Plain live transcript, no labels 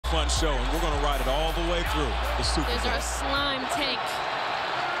fun show, and we're going to ride it all the way through the Super Bowl. There's our slime tank.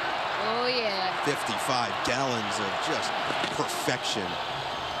 Oh, yeah. 55 gallons of just perfection.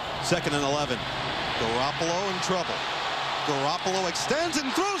 2nd and 11. Garoppolo in trouble. Garoppolo extends and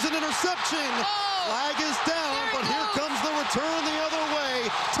throws an interception. Oh, Flag is down, but here comes the return the other way.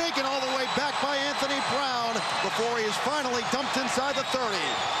 Taken all the way back by Anthony Brown before he is finally dumped inside the 30.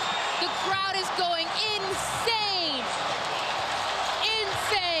 the crowd is going insane.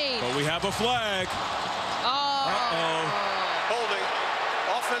 Insane. But we have a flag. Oh. Holding.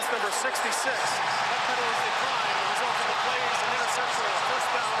 Offense number 66. That penalty is declined. The result of the play is an interception and a first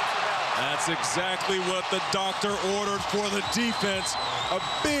down for Dallas. That's exactly what the doctor ordered for the defense. A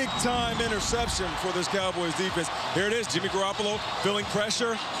big-time interception for this Cowboys defense. Here it is, Jimmy Garoppolo feeling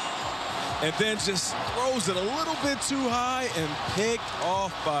pressure, and then just throws it a little bit too high and picked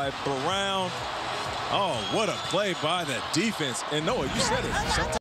off by Brown. Oh, what a play by the defense. And Noah, you said it.